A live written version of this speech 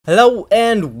Hello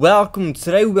and welcome.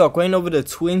 Today we are going over the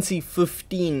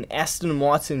 2015 Aston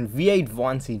Martin V8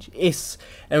 Vantage S,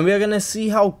 and we are going to see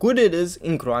how good it is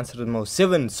in Gran Turismo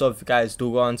 7. So if you guys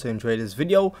do go on to enjoy this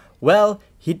video, well,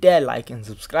 hit that like and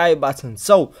subscribe button.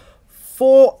 So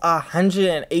for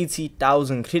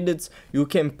 180,000 credits you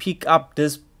can pick up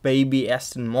this baby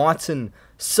Aston Martin.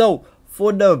 So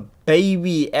for the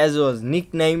baby, as it was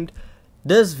nicknamed,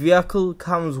 this vehicle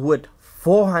comes with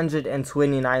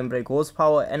 429 brake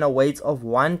horsepower and a weight of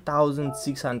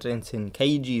 1,610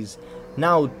 kgs.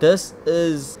 Now this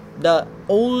is the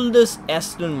oldest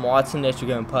Aston Martin that you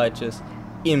can purchase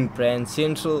in Brand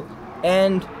Central,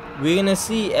 and we're gonna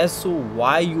see as to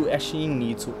why you actually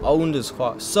need to own this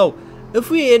car. So if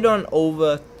we head on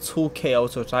over to K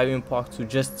Auto Driving Park to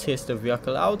just test the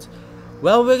vehicle out,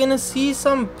 well, we're gonna see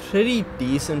some pretty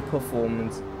decent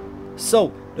performance.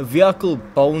 So the vehicle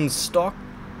bone stock,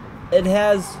 it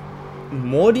has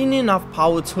more than enough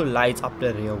power to light up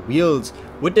the rear wheels.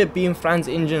 With it being front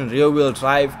engine rear wheel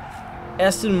drive,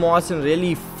 Aston Martin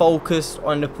really focused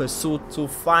on the pursuit to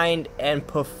find and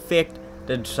perfect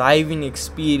the driving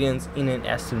experience in an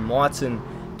Aston Martin.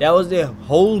 That was their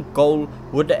whole goal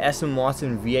with the Aston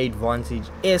Martin V8 Vantage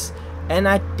S, and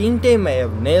I think they may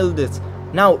have nailed it.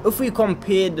 Now if we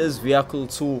compare this vehicle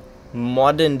to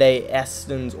modern day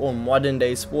Astons or modern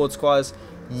day sports cars,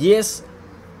 yes,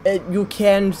 you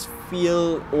can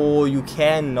feel or you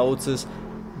can notice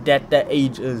that the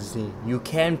age is there. You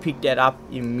can pick that up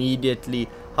immediately.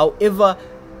 However,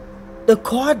 the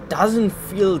car doesn't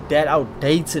feel that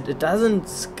outdated. It doesn't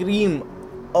scream,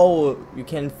 oh, you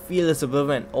can feel it's a bit of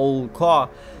an old car.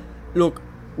 Look,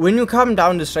 when you come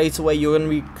down the straightaway, you're going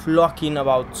to be clocking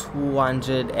about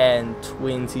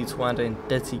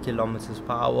 230 kilometers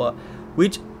per hour,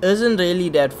 which isn't really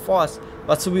that fast.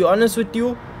 But to be honest with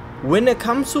you, when it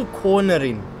comes to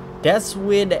cornering, that's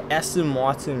where the Aston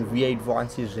Martin V8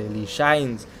 Vantage really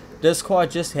shines. This car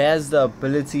just has the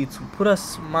ability to put a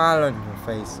smile on your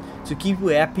face, to keep you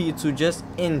happy, to just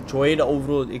enjoy the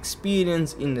overall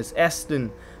experience in this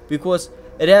Aston, because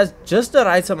it has just the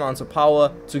right amount of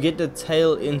power to get the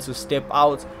tail in to step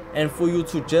out and for you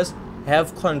to just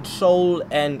have control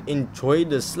and enjoy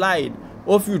the slide.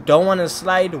 Or if you don't want to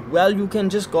slide, well, you can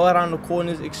just go around the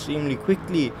corners extremely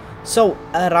quickly. So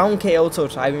around K Auto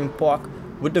Driving Park,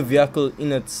 with the vehicle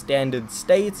in its standard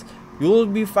state, you will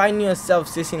be finding yourself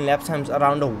setting lap times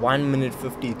around the 1 minute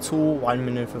 52, 1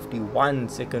 minute 51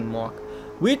 second mark,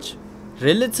 which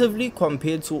relatively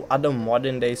compared to other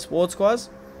modern day sports cars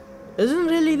isn't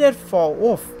really that far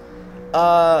off.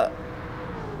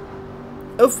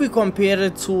 If we compare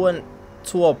it to a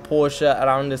Porsche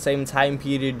around the same time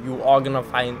period, you are gonna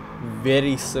find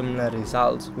very similar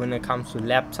results when it comes to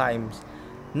lap times.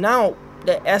 Now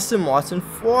the Aston Martin,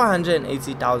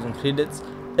 480,000 credits,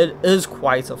 it is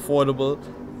quite affordable,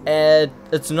 and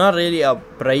it's not really a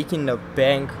break in the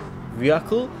bank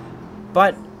vehicle.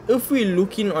 But if we're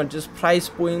looking on just price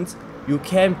points, you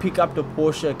can pick up the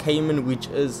Porsche Cayman, which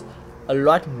is a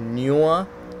lot newer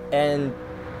and,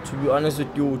 to be honest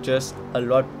with you, just a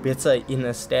lot better in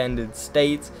a standard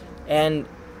state, and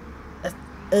it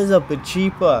is a bit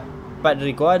cheaper. But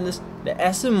regardless, the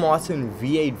Aston Martin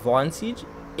V8 Vantage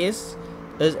S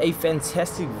is a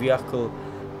fantastic vehicle,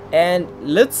 and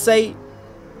let's say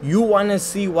you want to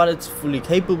see what it's fully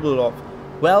capable of.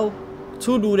 Well,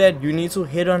 to do that, you need to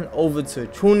head on over to a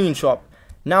tuning shop.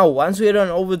 Now once we head on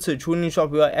over to a tuning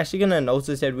shop, we are actually going to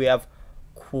notice that we have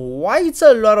quite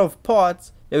a lot of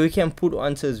parts that we can put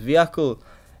onto this vehicle.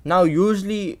 Now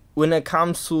usually when it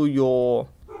comes to your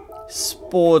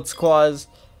sports cars,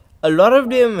 a lot of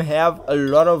them have a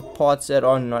lot of parts that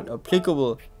are not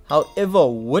applicable. However,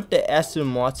 with the Aston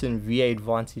Martin V8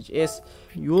 Vantage S,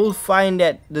 you will find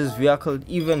that this vehicle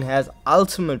even has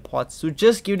ultimate parts to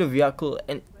just give the vehicle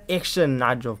an extra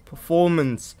nudge of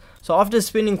performance. So after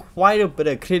spending quite a bit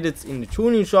of credits in the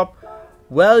tuning shop,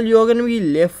 well, you're going to be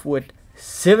left with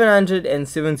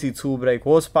 772 brake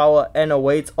horsepower and a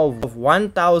weight of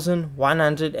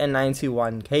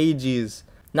 1,191 kgs.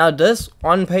 Now this,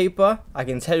 on paper, I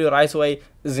can tell you right away,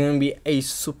 is going to be a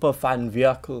super fun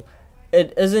vehicle.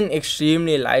 It isn't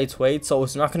extremely lightweight, so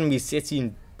it's not going to be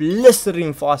setting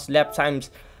blistering fast lap times,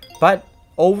 but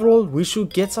overall we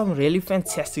should get some really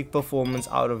fantastic performance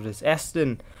out of this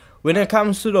Aston. When it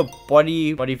comes to the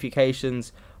body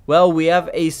modifications, well, we have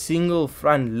a single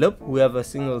front lip, we have a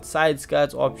single side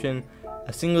skirt option,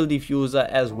 a single diffuser,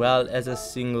 as well as a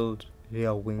single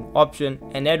rear wing option,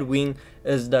 and that wing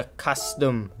is the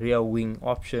custom rear wing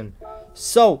option.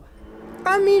 So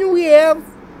I mean, we have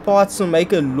parts to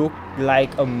make it look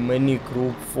like a mini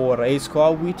group 4 race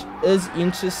car, which is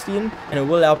interesting, and it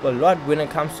will help a lot when it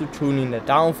comes to tuning the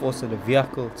downforce of the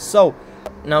vehicle. So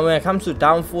now when it comes to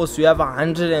downforce, you have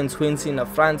 120 in the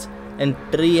front and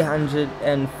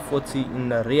 340 in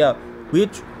the rear,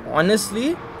 which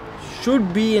honestly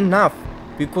should be enough,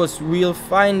 because we'll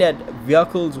find that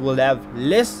vehicles will have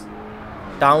less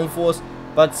downforce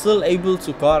but still able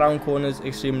to go around corners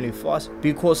extremely fast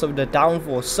because of the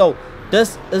downforce. So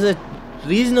this is a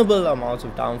reasonable amount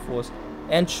of downforce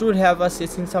and should have us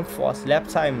setting some fast lap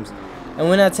times. And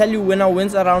when I tell you, when I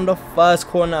went around the first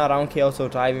corner around Kyoto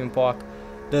Driving Park,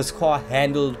 this car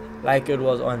handled like it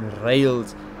was on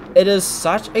rails. It is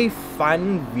such a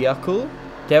fun vehicle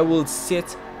that will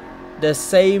set the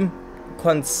same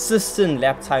consistent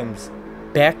lap times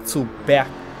back to back.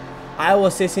 I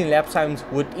was setting lap times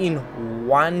within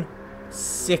 1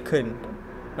 second,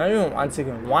 not even 1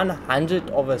 second, 100th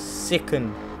of a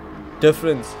second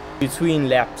difference between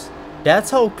laps.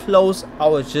 That's how close I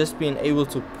was just being able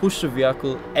to push the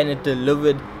vehicle, and it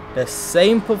delivered the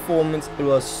same performance. It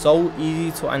was so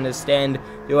easy to understand.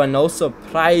 There were no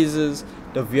surprises.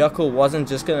 The vehicle wasn't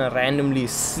just gonna randomly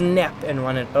snap and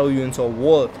want to throw you into a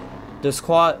wall. This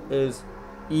car is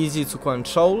easy to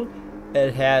control.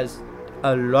 It has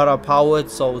a lot of power,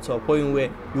 so to a point where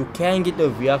you can get the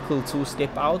vehicle to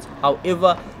step out.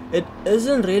 However, it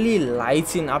isn't really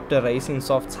lighting up the racing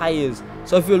soft tires.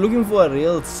 So if you're looking for a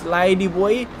real slidey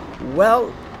boy,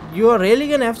 well, you're really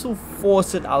gonna have to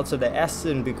force it out of the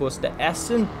Aston, because the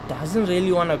Aston doesn't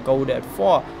really want to go that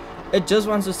far. It just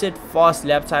wants to set fast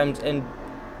lap times and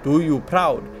do you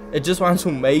proud. It just wants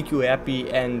to make you happy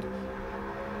and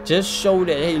just show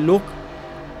that, hey, look,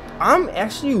 I'm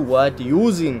actually worth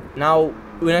using. Now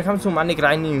when it comes to money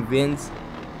grinding events,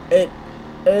 it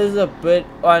is a bit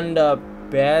on the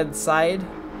bad side,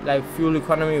 like fuel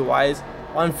economy wise.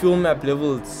 On fuel map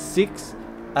level 6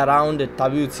 around the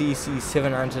WTC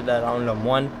 700 around Le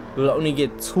Mans, you'll only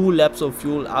get 2 laps of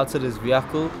fuel out of this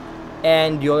vehicle,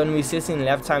 and you're going to be setting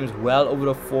lap times well over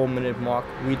the 4-minute mark,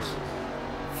 which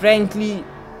frankly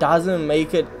doesn't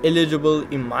make it eligible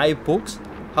in my books.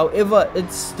 However,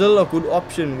 it's still a good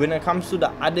option. When it comes to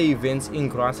the other events in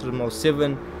Gran Turismo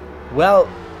 7, well,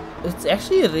 it's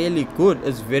actually really good.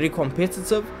 It's very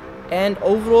competitive, and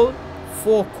overall,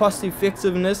 for cost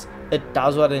effectiveness, it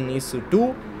does what it needs to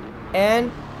do,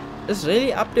 and it's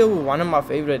really up there with one of my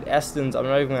favorite Astons. I'm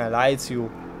not even gonna lie to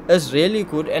you, it's really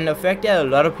good. And the fact that a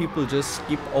lot of people just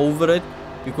skip over it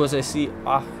because they see,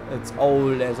 it's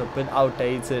old, it's a bit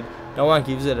outdated, no one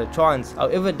gives it a chance.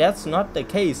 However, that's not the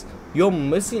case. You're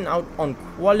missing out on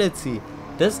quality.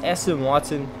 This Aston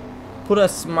Martin put a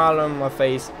smile on my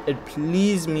face. It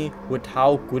pleased me with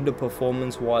how good the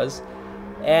performance was,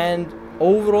 and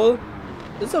overall,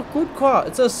 it's a good car.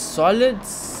 It's a solid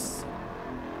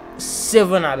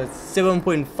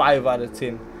 7.5 out of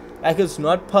 10. Like, it's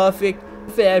not perfect.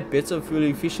 If it had better fuel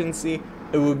efficiency,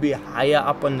 it would be higher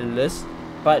up on the list.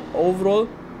 But overall,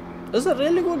 it's a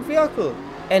really good vehicle.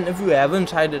 And if you haven't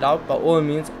tried it out, by all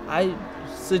means, I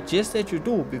suggest that you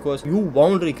do, because you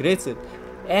won't regret it.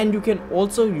 And you can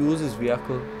also use this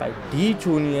vehicle by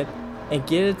detuning it and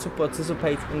get it to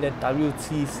participate in the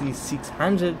WTC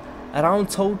 600 around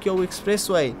Tokyo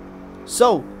Expressway.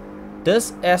 So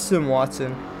this Aston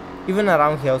Martin, even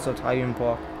around Kyoto Driving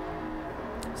Park,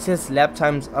 sets lap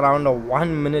times around the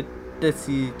 1 minute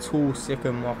 32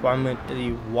 second mark, 1 minute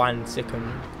 31 second,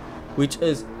 which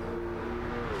is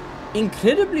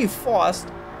incredibly fast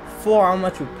for how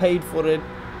much we paid for it,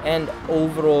 and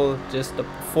overall just the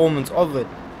performance of it.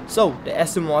 So the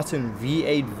Aston Martin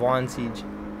V8 Vantage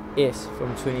S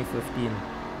from 2015,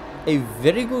 a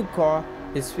very good car,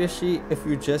 especially if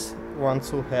you just want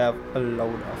to have a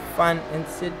load of fun and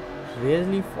set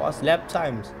really fast lap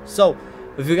times. So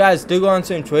if you guys did go on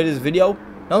to enjoy this video,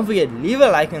 don't forget, leave a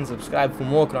like and subscribe for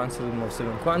more Gran Turismo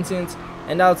 7 content,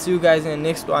 and I'll see you guys in the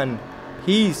next one.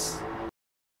 Peace.